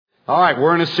All right,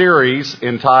 we're in a series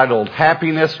entitled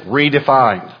Happiness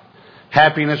Redefined.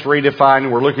 Happiness Redefined,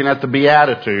 and we're looking at the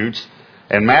Beatitudes.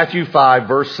 And Matthew 5,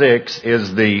 verse 6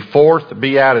 is the fourth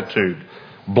Beatitude.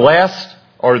 Blessed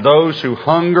are those who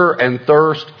hunger and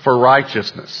thirst for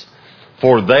righteousness,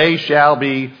 for they shall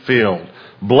be filled.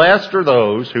 Blessed are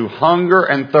those who hunger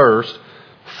and thirst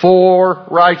for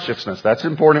righteousness. That's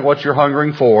important, what you're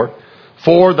hungering for.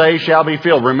 For they shall be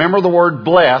filled. Remember, the word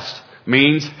blessed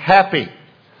means happy.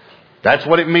 That's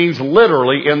what it means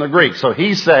literally in the Greek. So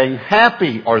he's saying,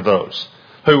 happy are those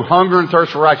who hunger and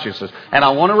thirst for righteousness. And I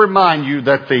want to remind you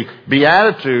that the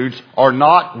Beatitudes are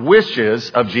not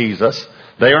wishes of Jesus.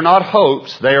 They are not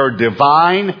hopes. They are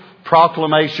divine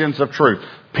proclamations of truth.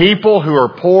 People who are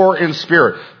poor in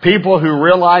spirit, people who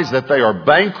realize that they are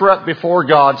bankrupt before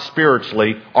God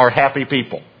spiritually, are happy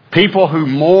people. People who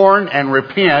mourn and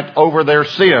repent over their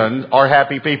sins are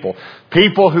happy people.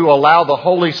 People who allow the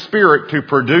Holy Spirit to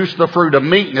produce the fruit of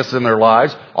meekness in their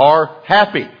lives are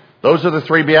happy. Those are the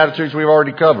three Beatitudes we've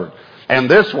already covered. And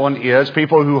this one is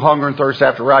people who hunger and thirst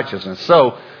after righteousness.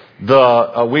 So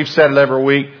we've said it every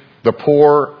week. The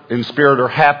poor in spirit are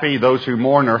happy. Those who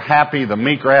mourn are happy. The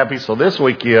meek are happy. So this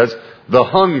week is the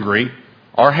hungry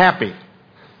are happy.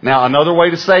 Now, another way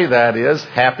to say that is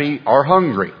happy are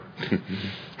hungry.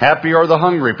 Happy are the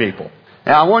hungry people.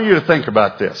 Now, I want you to think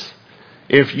about this.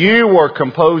 If you were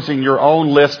composing your own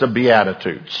list of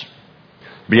Beatitudes,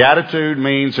 Beatitude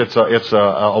means it's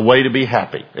a way to be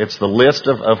happy. It's the list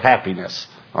of happiness.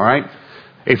 All right?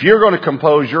 If you're going to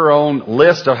compose your own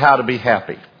list of how to be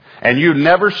happy, and you've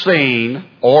never seen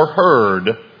or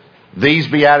heard these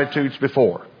Beatitudes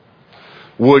before,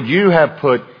 would you have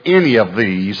put any of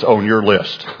these on your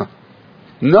list?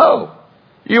 No.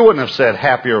 You wouldn't have said,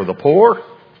 happy are the poor.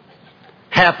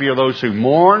 Happy are those who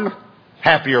mourn.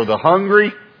 Happy are the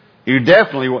hungry. You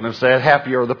definitely wouldn't have said,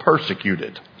 happy are the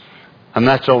persecuted. And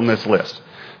that's on this list.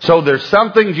 So there's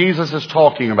something Jesus is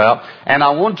talking about, and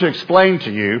I want to explain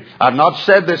to you. I've not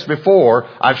said this before.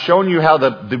 I've shown you how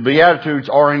the Beatitudes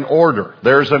are in order.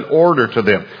 There's an order to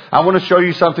them. I want to show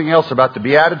you something else about the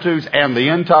Beatitudes and the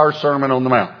entire Sermon on the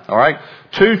Mount. All right?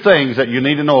 Two things that you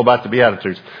need to know about the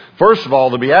Beatitudes. First of all,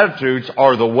 the Beatitudes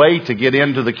are the way to get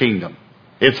into the kingdom.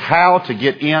 It's how to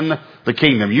get in the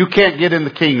kingdom. You can't get in the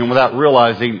kingdom without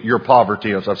realizing your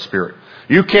poverty of spirit.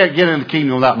 You can't get in the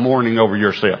kingdom without mourning over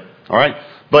your sin. All right?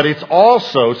 But it's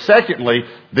also, secondly,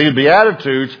 the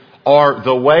Beatitudes are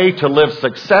the way to live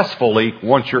successfully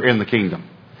once you're in the kingdom.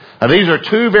 Now, these are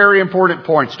two very important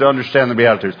points to understand the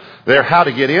Beatitudes. They're how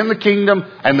to get in the kingdom,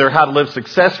 and they're how to live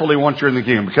successfully once you're in the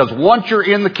kingdom. Because once you're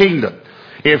in the kingdom,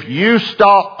 if you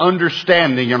stop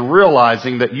understanding and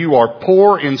realizing that you are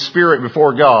poor in spirit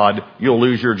before God, you'll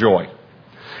lose your joy.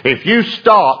 If you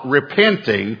stop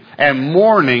repenting and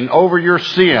mourning over your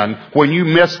sin when you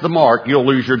miss the mark, you'll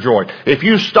lose your joy. If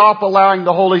you stop allowing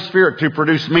the Holy Spirit to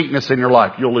produce meekness in your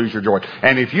life, you'll lose your joy.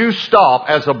 And if you stop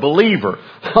as a believer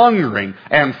hungering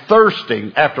and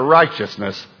thirsting after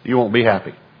righteousness, you won't be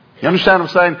happy. You understand what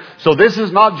I'm saying? So this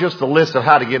is not just a list of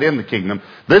how to get in the kingdom.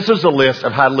 This is a list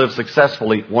of how to live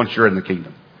successfully once you're in the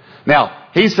kingdom. Now,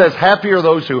 he says, happy are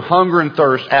those who hunger and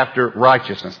thirst after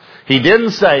righteousness. He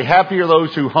didn't say, happy are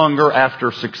those who hunger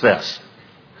after success.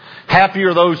 Happy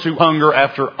are those who hunger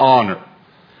after honor.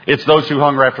 It's those who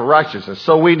hunger after righteousness.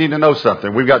 So we need to know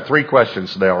something. We've got three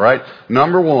questions today, all right?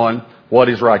 Number one, what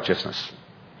is righteousness?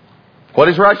 What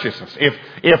is righteousness?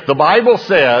 If the Bible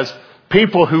says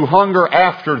people who hunger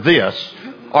after this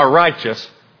are righteous,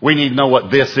 we need to know what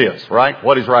this is, right?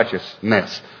 What is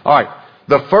righteousness? All right.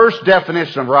 The first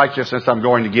definition of righteousness I'm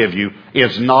going to give you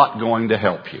is not going to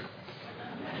help you.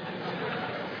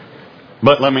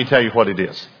 But let me tell you what it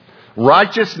is.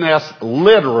 Righteousness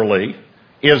literally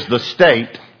is the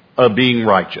state of being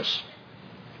righteous.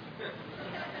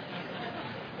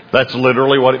 That's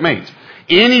literally what it means.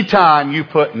 Anytime you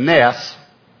put ness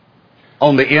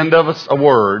on the end of a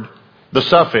word, the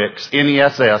suffix,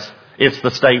 N-E-S-S, it's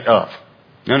the state of.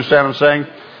 You understand what I'm saying?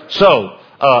 So,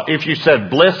 if you said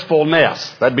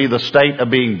blissfulness, that'd be the state of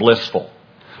being blissful.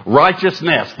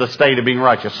 Righteousness, the state of being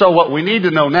righteous. So what we need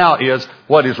to know now is,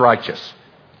 what is righteous?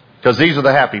 Because these are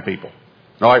the happy people.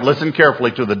 All right, listen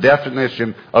carefully to the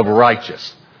definition of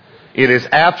righteous. It is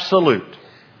absolute,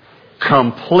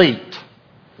 complete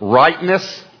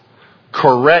rightness,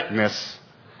 correctness,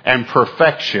 and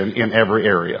perfection in every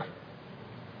area.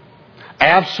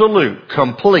 Absolute,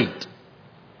 complete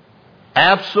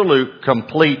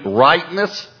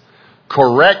rightness,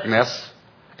 correctness,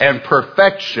 and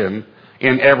perfection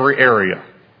in every area.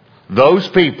 Those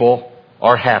people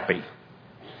are happy.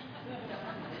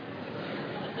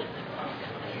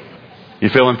 You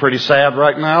feeling pretty sad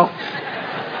right now?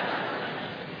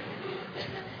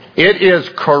 It is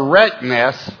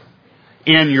correctness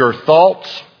in your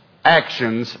thoughts,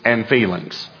 actions, and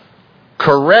feelings.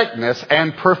 Correctness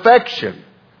and perfection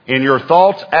in your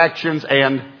thoughts, actions,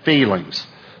 and feelings.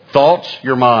 Thoughts,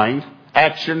 your mind.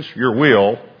 Actions, your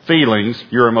will. Feelings,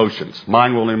 your emotions.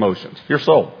 Mind, will, and emotions. Your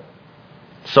soul.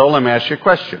 So let me ask you a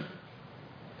question.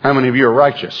 How many of you are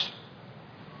righteous?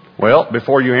 Well,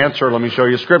 before you answer, let me show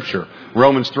you Scripture.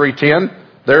 Romans 3:10.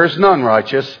 There is none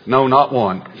righteous, no, not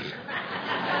one.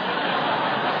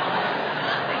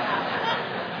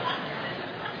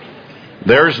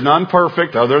 There is none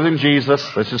perfect other than Jesus.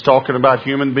 This is talking about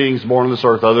human beings born on this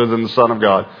earth other than the Son of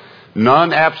God.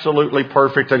 None absolutely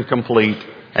perfect and complete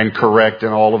and correct in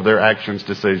all of their actions,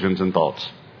 decisions, and thoughts.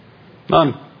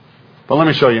 None. But let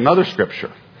me show you another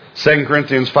Scripture. 2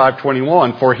 Corinthians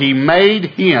 5:21. For he made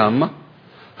him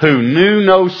who knew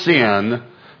no sin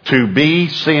to be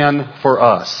sin for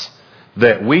us,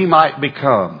 that we might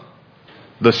become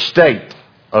the state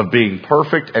of being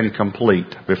perfect and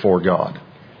complete before God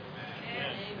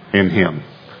in him.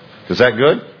 Is that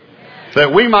good?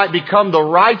 That we might become the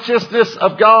righteousness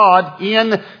of God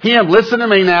in him. Listen to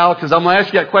me now, because I'm going to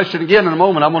ask you that question again in a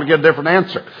moment. I'm going to get a different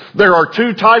answer. There are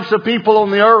two types of people on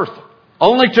the earth.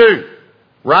 Only two.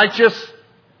 Righteous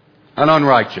and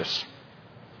unrighteous.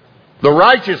 The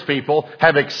righteous people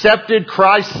have accepted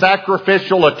Christ's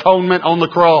sacrificial atonement on the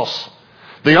cross.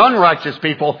 The unrighteous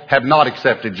people have not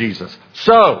accepted Jesus.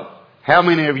 So, how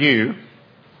many of you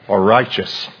are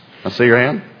righteous? I see your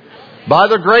hand. By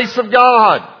the grace of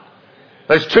God.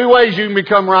 There's two ways you can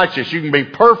become righteous. You can be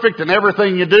perfect in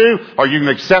everything you do, or you can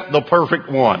accept the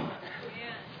perfect one.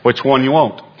 Which one you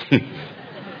won't?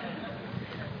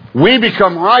 We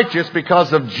become righteous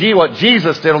because of what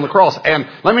Jesus did on the cross. And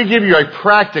let me give you a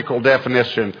practical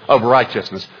definition of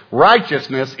righteousness.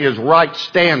 Righteousness is right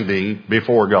standing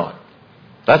before God.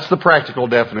 That's the practical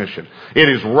definition. It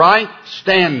is right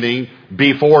standing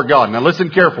before God. Now listen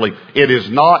carefully. It is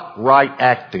not right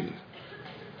acting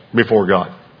before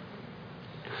God.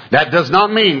 That does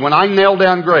not mean when I nail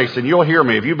down grace, and you'll hear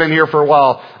me, if you've been here for a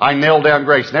while, I nail down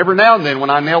grace. And every now and then when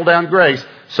I nail down grace,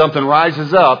 something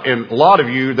rises up in a lot of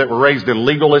you that were raised in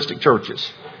legalistic churches.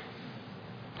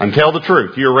 And tell the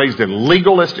truth, you're raised in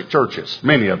legalistic churches.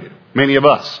 Many of you. Many of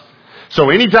us. So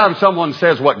anytime someone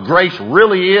says what grace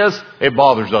really is, it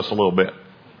bothers us a little bit.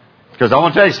 Because I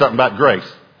want to tell you something about grace.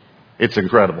 It's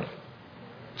incredible.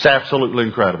 It's absolutely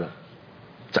incredible.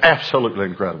 It's absolutely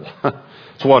incredible.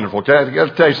 It's wonderful. I got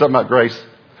to tell you something about grace.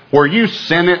 Were you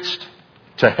sentenced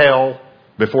to hell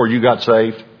before you got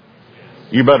saved?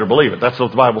 You better believe it. That's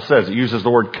what the Bible says. It uses the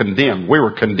word condemned. We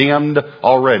were condemned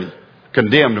already.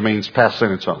 Condemned means past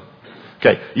sentence on.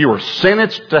 Okay, you were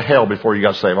sentenced to hell before you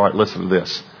got saved. All right, listen to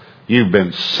this. You've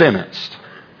been sentenced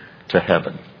to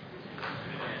heaven.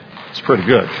 It's pretty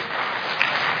good.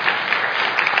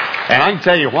 And I can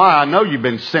tell you why I know you've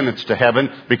been sentenced to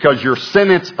heaven, because your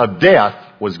sentence of death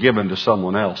was given to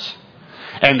someone else.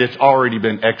 And it's already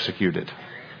been executed.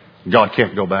 God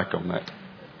can't go back on that.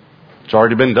 It's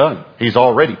already been done. He's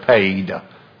already paid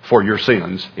for your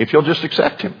sins if you'll just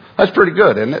accept Him. That's pretty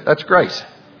good, isn't it? That's grace.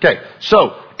 Okay,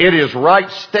 so it is right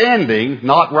standing,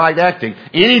 not right acting.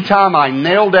 Anytime I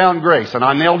nail down grace, and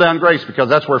I nail down grace because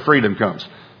that's where freedom comes.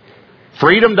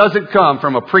 Freedom doesn't come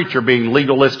from a preacher being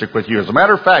legalistic with you. As a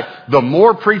matter of fact, the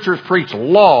more preachers preach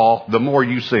law, the more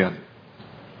you sin.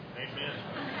 Amen.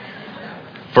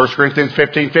 1 Corinthians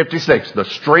 15:56. The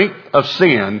strength of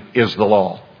sin is the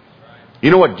law. You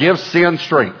know what gives sin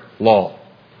strength? Law.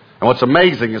 And what's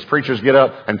amazing is preachers get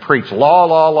up and preach law,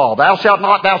 law, law. Thou shalt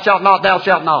not, thou shalt not, thou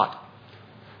shalt not.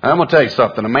 And I'm going to tell you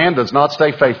something. A man does not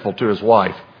stay faithful to his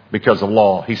wife because of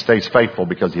law. He stays faithful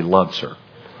because he loves her.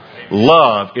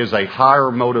 Love is a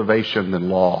higher motivation than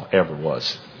law ever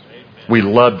was. We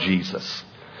love Jesus.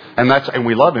 And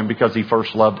we love Him because He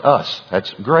first loved us.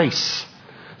 That's grace.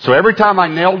 So every time I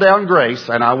nail down grace,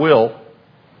 and I will,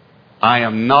 I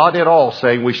am not at all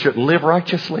saying we shouldn't live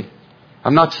righteously.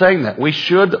 I'm not saying that. We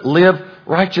should live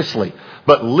righteously.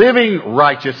 But living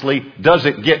righteously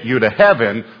doesn't get you to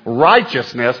heaven.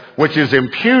 Righteousness, which is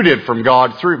imputed from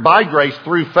God by grace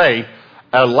through faith,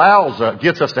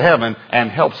 gets us to heaven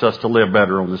and helps us to live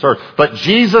better on this earth. But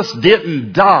Jesus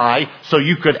didn't die so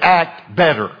you could act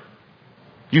better.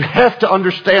 You have to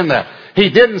understand that. He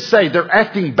didn't say they're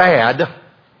acting bad,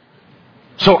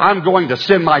 so I'm going to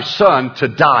send my son to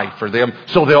die for them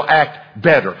so they'll act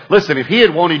better. Listen, if He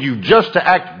had wanted you just to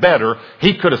act better,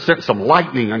 He could have sent some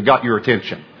lightning and got your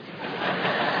attention.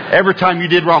 Every time you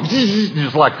did wrong,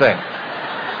 just like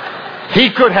that. He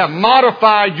could have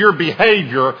modified your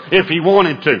behavior if He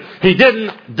wanted to. He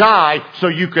didn't die so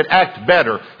you could act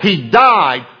better. He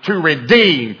died to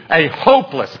redeem a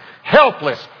hopeless,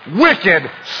 helpless,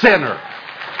 wicked sinner.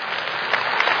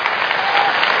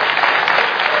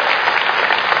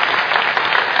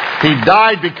 He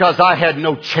died because I had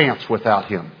no chance without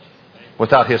Him,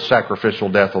 without His sacrificial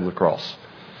death on the cross.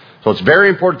 So it's very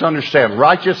important to understand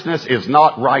righteousness is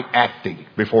not right acting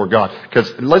before God.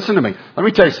 Because listen to me. Let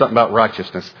me tell you something about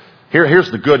righteousness.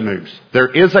 Here's the good news. There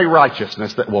is a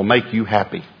righteousness that will make you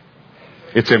happy.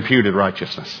 It's imputed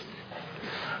righteousness.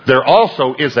 There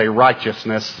also is a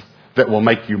righteousness that will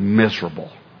make you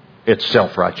miserable. It's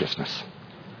self-righteousness.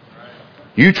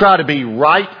 You try to be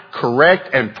right, correct,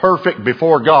 and perfect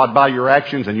before God by your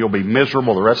actions, and you'll be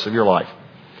miserable the rest of your life.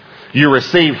 You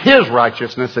receive His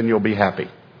righteousness and you'll be happy.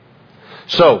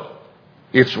 So,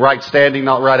 it's right standing,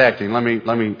 not right acting. Let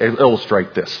me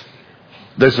illustrate this.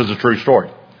 This is a true story.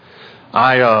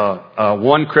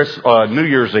 One New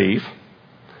Year's Eve,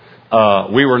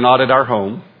 we were not at our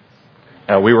home.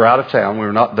 We were out of town. We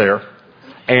were not there.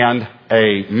 And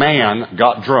a man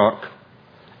got drunk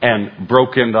and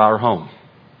broke into our home.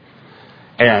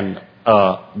 And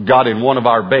got in one of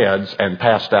our beds and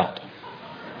passed out.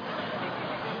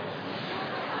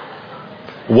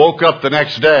 Woke up the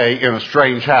next day in a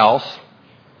strange house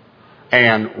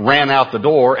and ran out the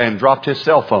door and dropped his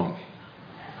cell phone.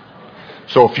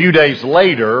 So a few days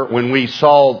later, when we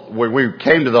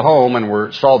came to the home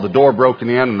and saw the door broken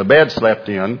in and the bed slept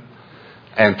in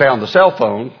and found the cell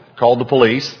phone, called the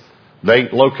police. They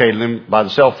located him by the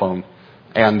cell phone.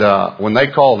 And when they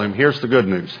called him, here's the good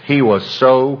news. He was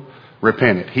so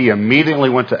repentant. He immediately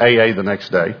went to AA the next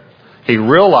day. He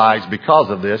realized because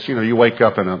of this, you wake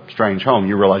up in a strange home,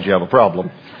 you realize you have a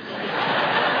problem.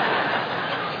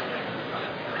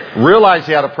 Realized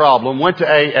he had a problem, went to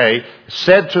AA,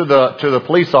 said to the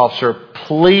police officer,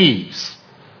 please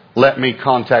let me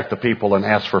contact the people and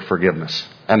ask for forgiveness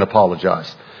and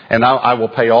apologize. And I will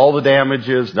pay all the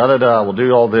damages, I will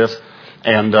do all this.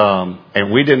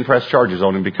 And we didn't press charges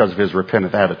on him because of his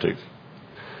repentant attitude.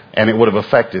 And it would have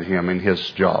affected him in his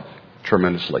job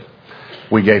tremendously.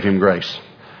 We gave him grace.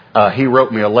 He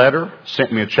wrote me a letter,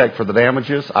 sent me a check for the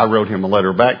damages. I wrote him a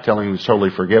letter back telling him he was totally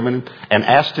forgiven and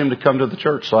asked him to come to the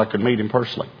church so I could meet him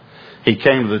personally. He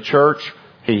came to the church.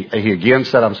 He again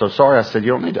said, I'm so sorry. I said,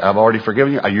 you don't need to. I've already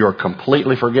forgiven you. You are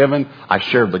completely forgiven. I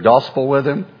shared the gospel with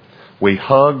him. We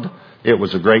hugged. It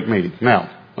was a great meeting. Now,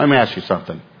 let me ask you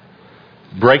something.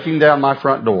 Breaking down my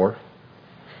front door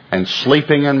and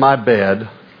sleeping in my bed,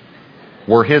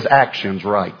 were his actions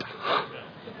right?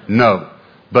 No.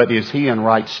 But is he in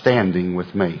right standing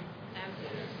with me?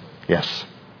 Yes.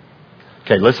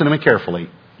 Okay, listen to me carefully.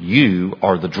 You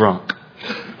are the drunk.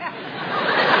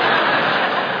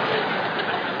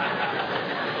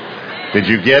 Did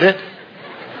you get it?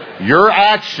 Your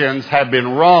actions have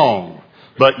been wrong,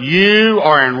 but you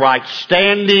are in right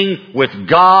standing with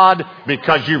God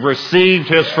because you've received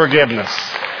His forgiveness.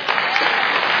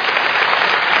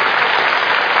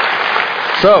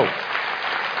 So,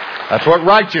 that's what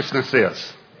righteousness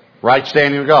is. Right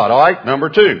standing with God. All right, number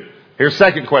 2. Here's the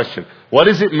second question. What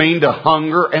does it mean to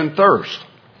hunger and thirst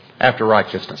after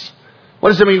righteousness? What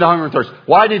does it mean to hunger and thirst?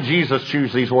 Why did Jesus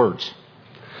choose these words?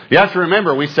 You have to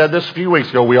remember, we said this a few weeks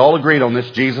ago. We all agreed on this.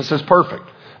 Jesus is perfect.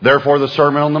 Therefore, the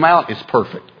Sermon on the Mount is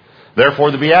perfect.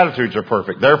 Therefore, the Beatitudes are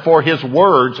perfect. Therefore, His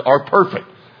words are perfect.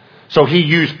 So He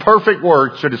used perfect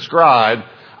words to describe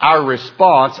our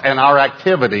response and our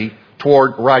activity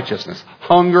toward righteousness.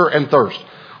 Hunger and thirst.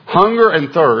 Hunger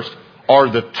and thirst are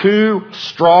the two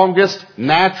strongest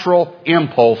natural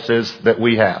impulses that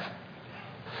we have.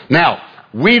 Now,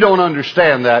 we don't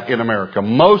understand that in America.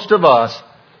 Most of us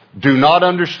do not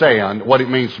understand what it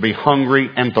means to be hungry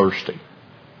and thirsty.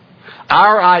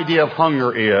 Our idea of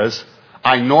hunger is,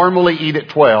 I normally eat at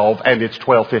 12 and it's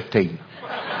 12:15.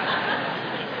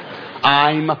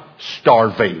 I'm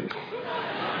starving.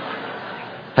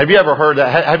 Have you ever heard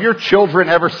that? Have your children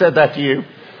ever said that to you?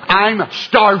 I'm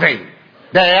starving.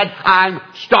 Dad, I'm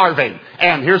starving.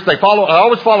 And I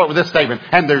always follow it with this statement,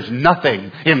 and there's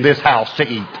nothing in this house to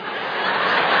eat.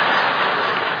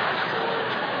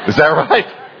 Is that right?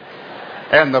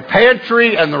 And the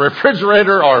pantry and the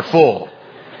refrigerator are full.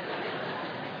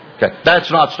 Okay, that's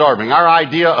not starving. Our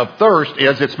idea of thirst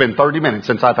is it's been 30 minutes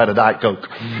since I've had a Diet Coke.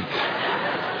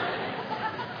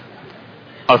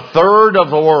 A third of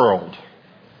the world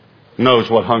knows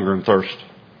what hunger and thirst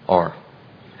are.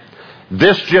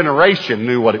 This generation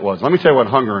knew what it was. Let me tell you what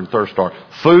hunger and thirst are.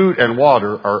 Food and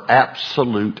water are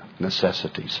absolute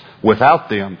necessities. Without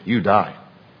them, you die.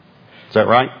 Is that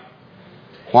right?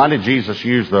 Why did Jesus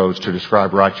use those to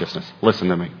describe righteousness? Listen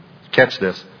to me. Catch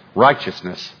this.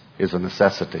 Righteousness is a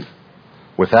necessity.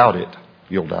 Without it,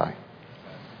 you'll die.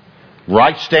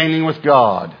 Right standing with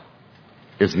God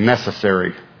is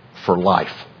necessary for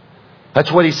life.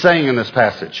 That's what he's saying in this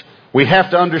passage. We have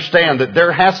to understand that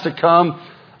there has to come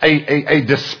a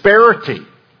disparity,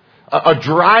 a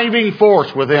driving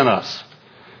force within us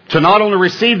to not only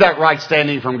receive that right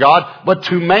standing from God, but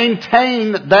to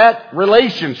maintain that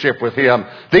relationship with Him.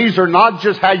 These are not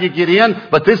just how you get in,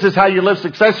 but this is how you live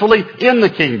successfully in the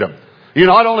kingdom. You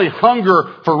not only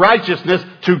hunger for righteousness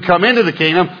to come into the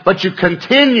kingdom, but you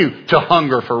continue to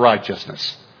hunger for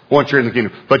righteousness once you're in the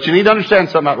kingdom. But you need to understand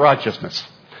something about righteousness.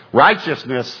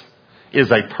 Righteousness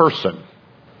is a person.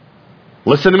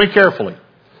 Listen to me carefully.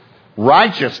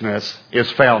 Righteousness is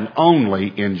found only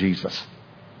in Jesus.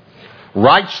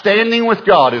 Right standing with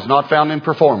God is not found in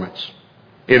performance.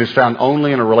 It is found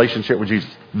only in a relationship with Jesus.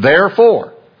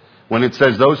 Therefore, when it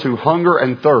says those who hunger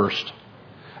and thirst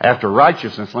after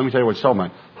righteousness, let me tell you what it's talking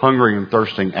about. Hungering and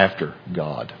thirsting after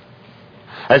God.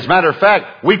 As a matter of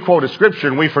fact, we quote a scripture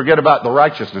and we forget about the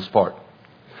righteousness part.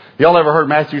 Y'all ever heard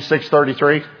Matthew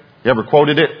 6:33? You ever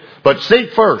quoted it? But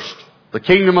seek first the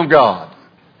kingdom of God.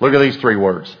 Look at these three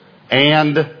words.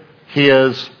 And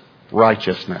His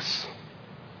righteousness.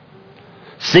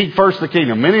 Seek first the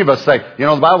kingdom. Many of us say,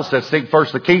 the Bible says seek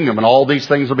first the kingdom and all these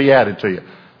things will be added to you.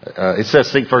 It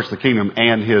says seek first the kingdom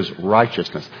and His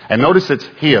righteousness. And notice it's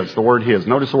His, the word His.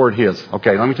 Notice the word His.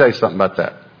 Okay, let me tell you something about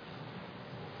that.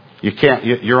 You can't,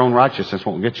 your own righteousness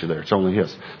won't get you there. It's only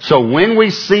His. So when we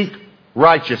seek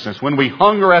righteousness, when we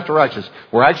hunger after righteousness,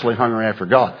 we're actually hungering after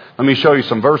God. Let me show you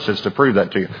some verses to prove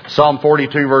that to you. Psalm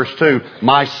 42 verse 2.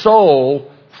 My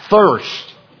soul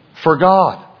thirsts for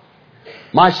God.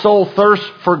 My soul thirsts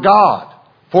for God,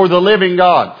 for the living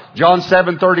God. John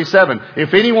 7:37.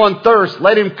 If anyone thirsts,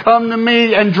 let him come to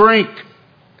me and drink.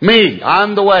 Me,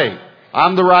 I'm the way.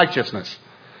 I'm the righteousness.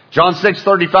 John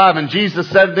 6:35. And Jesus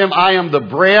said to them, I am the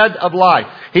bread of life.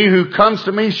 He who comes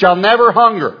to me shall never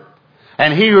hunger.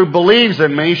 And he who believes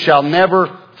in me shall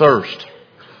never thirst.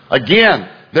 Again,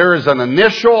 there is an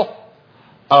initial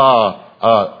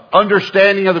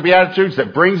understanding of the Beatitudes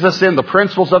that brings us in, the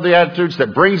principles of the Beatitudes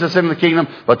that brings us into the kingdom,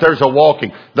 but there's a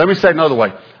walking. Let me say it another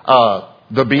way.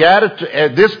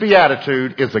 This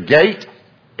Beatitude is a gate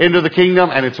into the kingdom,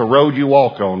 and it's a road you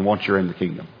walk on once you're in the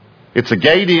kingdom. It's a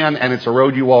gate in, and it's a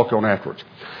road you walk on afterwards.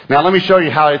 Now let me show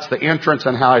you how it's the entrance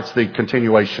and how it's the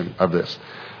continuation of this.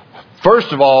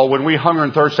 First of all, when we hunger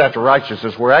and thirst after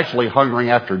righteousness, we're actually hungering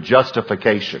after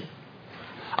justification.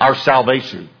 Our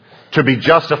salvation. To be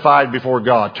justified before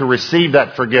God. To receive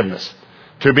that forgiveness.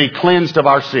 To be cleansed of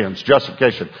our sins.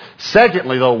 Justification.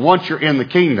 Secondly, though, once you're in the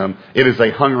kingdom, it is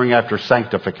a hungering after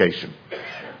sanctification.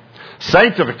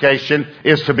 Sanctification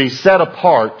is to be set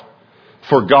apart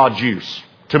for God's use.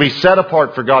 To be set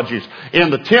apart for God's use. In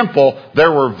the temple,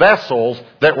 there were vessels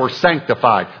that were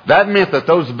sanctified. That meant that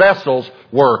those vessels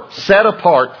were set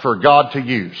apart for God to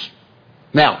use.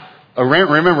 Now,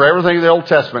 remember, everything in the Old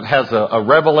Testament has a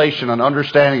revelation, an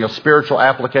understanding, a spiritual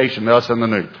application to us in the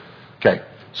New. Okay,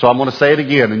 so I'm going to say it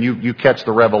again, and you catch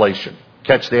the revelation.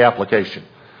 Catch the application.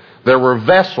 There were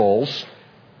vessels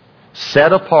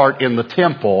set apart in the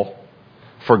temple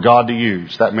for God to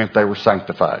use. That meant they were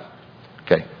sanctified.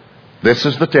 Okay, this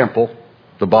is the temple.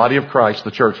 The body of Christ,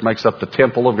 the church, makes up the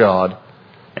temple of God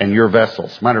and your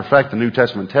vessels. Matter of fact, the New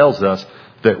Testament tells us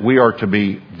that we are to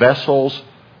be vessels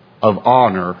of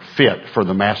honor fit for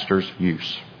the Master's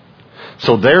use.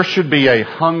 So there should be a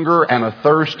hunger and a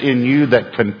thirst in you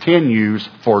that continues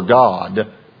for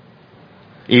God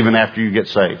even after you get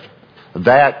saved.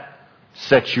 That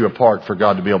sets you apart for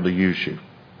God to be able to use you.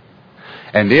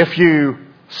 And if you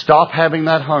stop having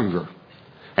that hunger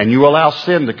and you allow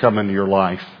sin to come into your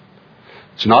life,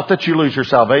 it's not that you lose your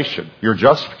salvation, your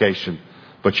justification,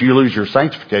 but you lose your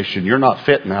sanctification. You're not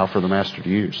fit now for the Master to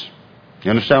use. You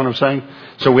understand what I'm saying?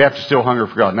 So we have to still hunger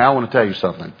for God. Now I want to tell you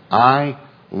something. I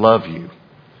love you.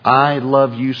 I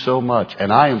love you so much.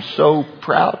 And I am so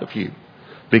proud of you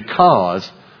because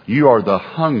you are the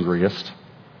hungriest,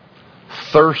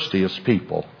 thirstiest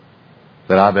people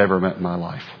that I've ever met in my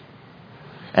life.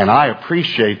 And I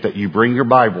appreciate that you bring your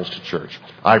Bibles to church.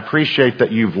 I appreciate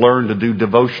that you've learned to do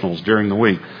devotionals during the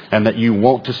week and that you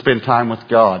want to spend time with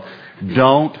God.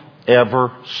 Don't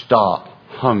ever stop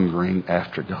hungering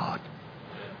after God.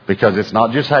 Because it's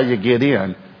not just how you get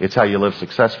in, it's how you live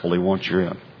successfully once you're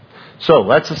in. So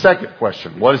that's the second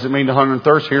question. What does it mean to hunger and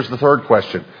thirst? Here's the third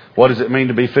question. What does it mean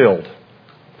to be filled?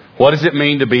 What does it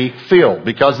mean to be filled?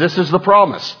 Because this is the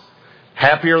promise.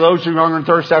 Happy are those who hunger and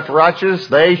thirst after righteousness.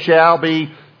 They shall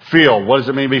be Filled. What does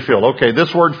it mean to be filled? Okay,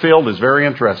 this word filled is very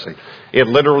interesting. It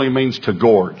literally means to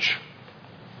gorge.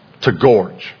 To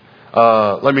gorge.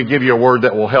 Let me give you a word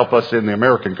that will help us in the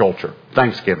American culture.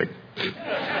 Thanksgiving.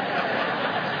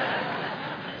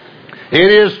 It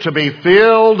is to be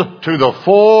filled to the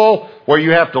full, where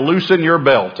you have to loosen your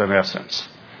belt, in essence.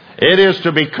 It is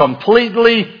to be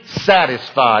completely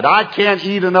satisfied. I can't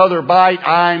eat another bite.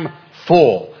 I'm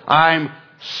full. I'm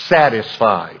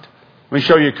satisfied. Let me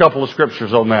show you a couple of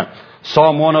scriptures on that.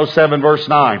 Psalm 107 verse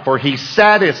 9. For He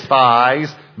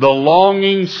satisfies the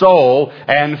longing soul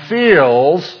and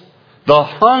fills the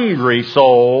hungry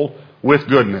soul with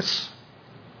goodness.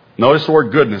 Notice the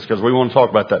word goodness, because we want to talk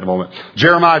about that in a moment.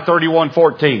 Jeremiah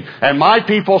 31:14. And my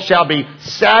people shall be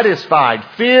satisfied,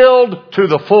 filled to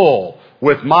the full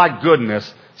with my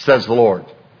goodness, says the Lord.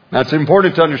 Now it's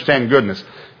important to understand goodness.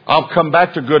 I'll come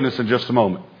back to goodness in just a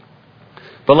moment.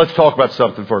 But let's talk about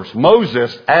something first.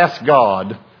 Moses asked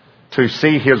God to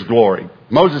see His glory.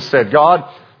 Moses said, God,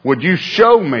 would you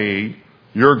show me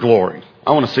your glory?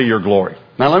 I want to see your glory.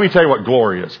 Now let me tell you what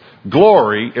glory is.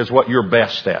 Glory is what you're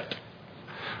best at.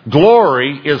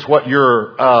 Glory is what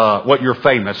you're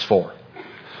famous for.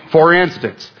 For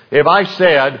instance, if I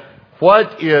said,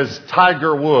 what is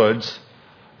Tiger Woods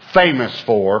famous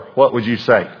for? What would you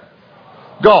say?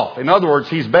 Golf. In other words,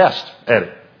 he's best at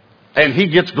it. And he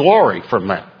gets glory from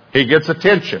that. He gets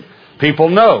attention. People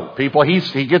know. He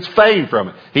gets fame from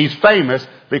it. He's famous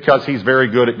because he's very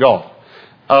good at golf.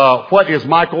 What is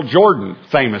Michael Jordan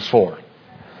famous for?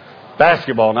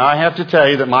 Basketball. Now I have to tell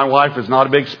you that my wife is not a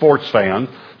big sports fan.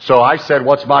 So I said,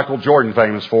 what's Michael Jordan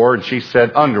famous for? And she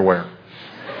said, underwear.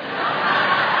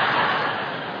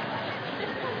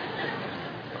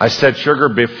 I said, sugar,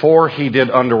 before he did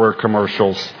underwear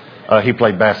commercials, he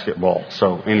played basketball.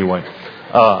 So anyway,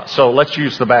 so let's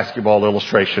use the basketball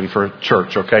illustration for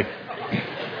church, okay?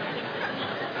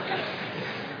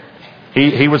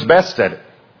 He was best at it.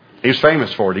 He was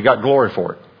famous for it. He got glory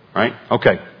for it, right?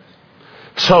 Okay.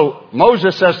 So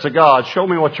Moses says to God, show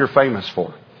me what you're famous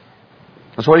for.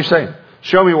 That's what he's saying.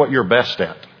 Show me what you're best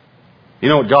at. You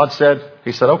know what God said?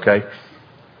 He said, okay,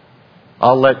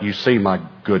 I'll let you see my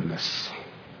goodness.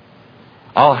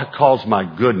 I'll cause my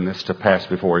goodness to pass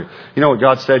before you. You know what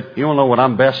God said? You want to know what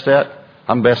I'm best at?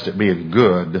 I'm best at being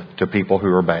good to people who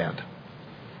are bad.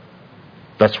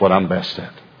 That's what I'm best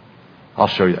at. I'll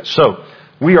show you that. So,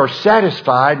 we are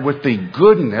satisfied with the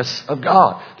goodness of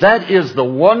God. That is the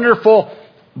wonderful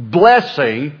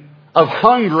blessing of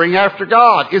hungering after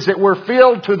God, is that we're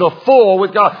filled to the full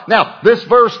with God. Now, this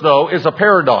verse, though, is a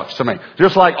paradox to me.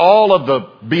 Just like all of the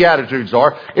Beatitudes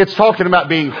are, it's talking about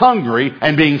being hungry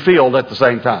and being filled at the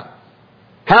same time.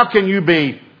 How can you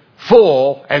be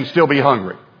full and still be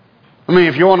hungry? I mean,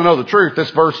 if you want to know the truth,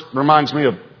 this verse reminds me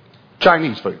of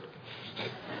Chinese food.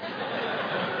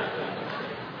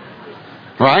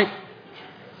 Right?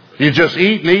 You just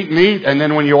eat and eat and eat, and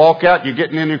then when you walk out, you're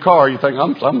getting in your car, you think,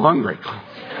 I'm hungry.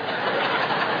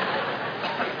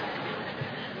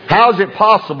 How is it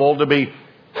possible to be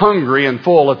hungry and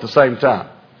full at the same time?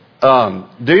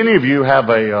 Do any of you have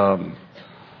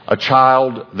a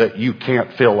child that you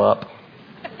can't fill up?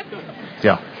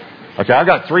 Yeah. Okay, I've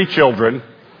got 3 children.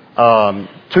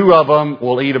 2 of them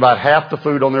will eat about half the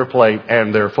food on their plate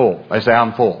and they're full. They say,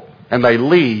 I'm full. And they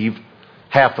leave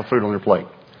half the food on their plate.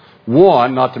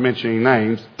 One, not to mention any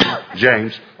names,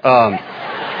 James,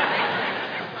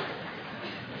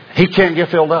 he can't get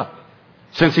filled up.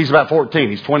 Since he's about 14,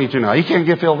 he's 22 now. He can't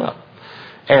get filled up.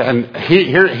 And he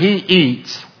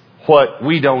eats what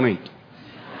we don't eat.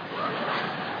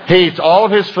 He eats all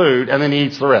of his food and then he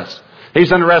eats the rest.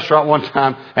 He's in a restaurant one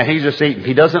time and he's just eating.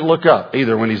 He doesn't look up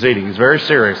either when he's eating. He's very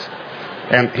serious.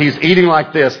 And he's eating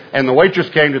like this. And the waitress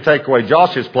came to take away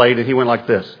Josh's plate and he went like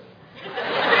this.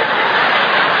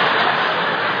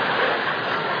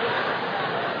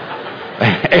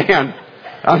 And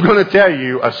I'm going to tell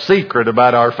you a secret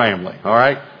about our family, all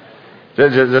right? I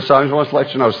just want to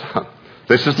let you know something.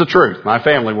 This is the truth. My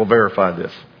family will verify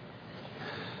this.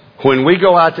 When we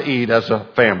go out to eat as a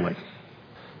family,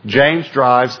 James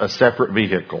drives a separate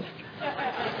vehicle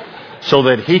so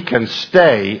that he can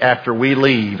stay after we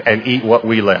leave and eat what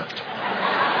we left.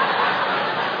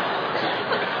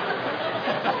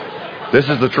 This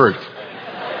is the truth.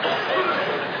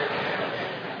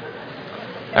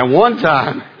 And one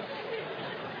time,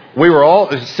 we were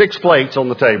all 6 plates on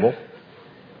the table.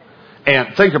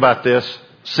 And think about this.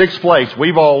 6 plates.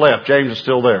 We've all left. James is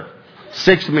still there.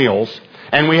 6 meals.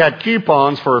 And we had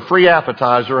coupons for a free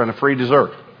appetizer and a free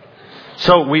dessert.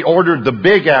 So we ordered the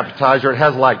big appetizer. It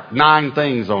has like 9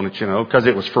 things on it, because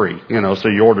it was free. So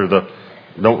you order the...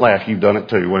 Don't laugh. You've done it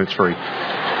too when it's free.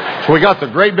 So we got the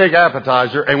great big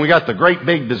appetizer and we got the great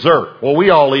big dessert. Well,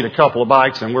 we all eat a couple of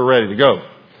bites and we're ready to go.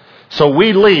 So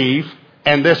we leave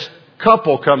and this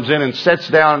couple comes in and sits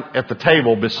down at the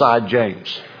table beside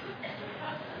James.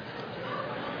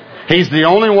 He's the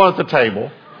only one at the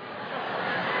table.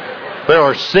 There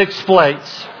are 6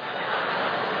 plates,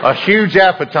 a huge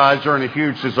appetizer and a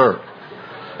huge dessert.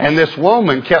 And this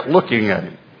woman kept looking at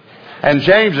him. And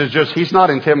James is he's not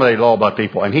intimidated at all by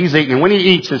people. And he's eating. And when he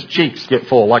eats, his cheeks get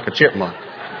full like a chipmunk.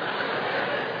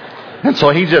 And so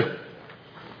he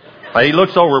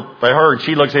looks over at her and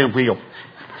she looks at him and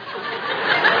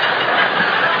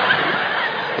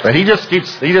But he just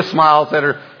smiles at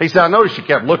her. He said, I noticed she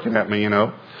kept looking at me,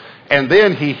 And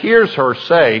then he hears her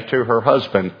say to her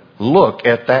husband, look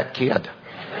at that kid.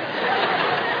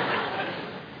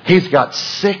 He's got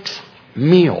 6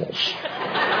 meals.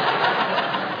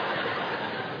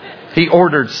 He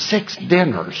ordered 6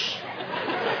 dinners.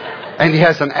 And he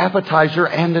has an appetizer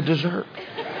and a dessert.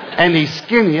 And he's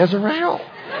skinny as a rail.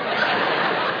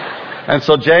 And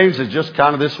so James is just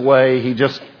kind of this way.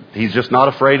 He's just not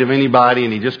afraid of anybody,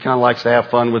 and he just kind of likes to have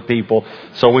fun with people.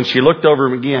 So when she looked over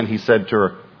him again, he said to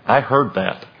her, I heard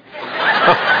that.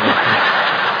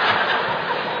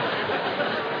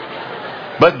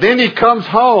 But then he comes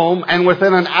home, and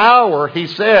within an hour, he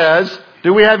says,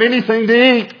 do we have anything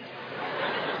to eat?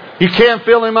 You can't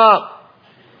fill him up.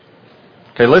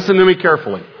 Okay, listen to me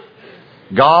carefully.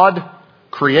 God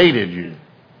created you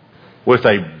with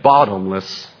a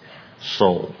bottomless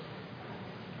soul.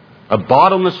 A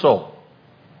bottomless soul.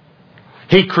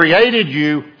 He created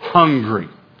you hungry.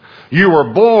 You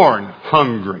were born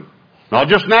hungry. Not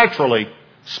just naturally,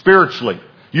 spiritually.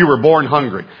 You were born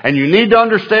hungry. And you need to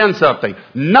understand something.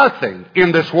 Nothing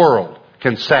in this world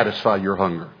can satisfy your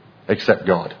hunger except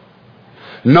God.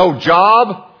 No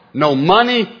job, no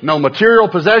money, no material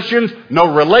possessions,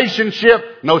 no relationship,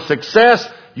 no success.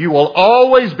 You will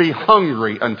always be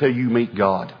hungry until you meet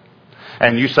God.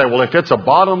 And you say, well, if it's a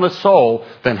bottomless soul,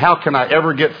 then how can I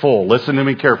ever get full? Listen to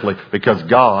me carefully, because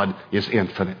God is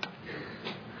infinite.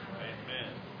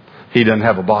 He doesn't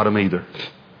have a bottom either.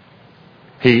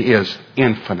 He is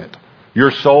infinite.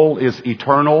 Your soul is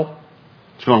eternal.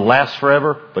 It's going to last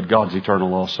forever, but God's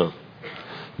eternal also.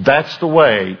 That's the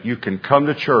way you can come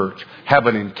to church, have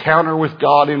an encounter with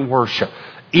God in worship,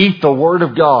 eat the Word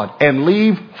of God, and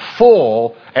leave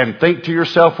full and think to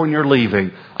yourself when you're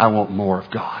leaving, I want more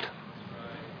of God.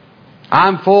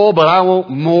 I'm full, but I want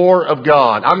more of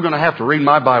God. I'm going to have to read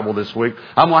my Bible this week.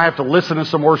 I'm going to have to listen to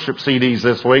some worship CDs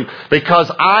this week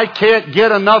because I can't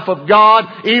get enough of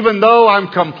God even though I'm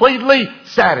completely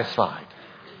satisfied.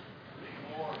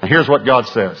 And here's what God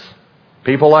says.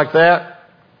 People like that,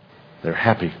 they're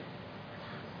happy.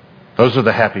 Those are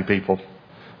the happy people.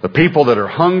 The people that are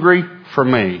hungry for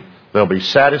me, they'll be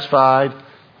satisfied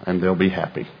and they'll be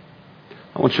happy.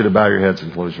 I want you to bow your heads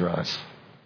and close your eyes.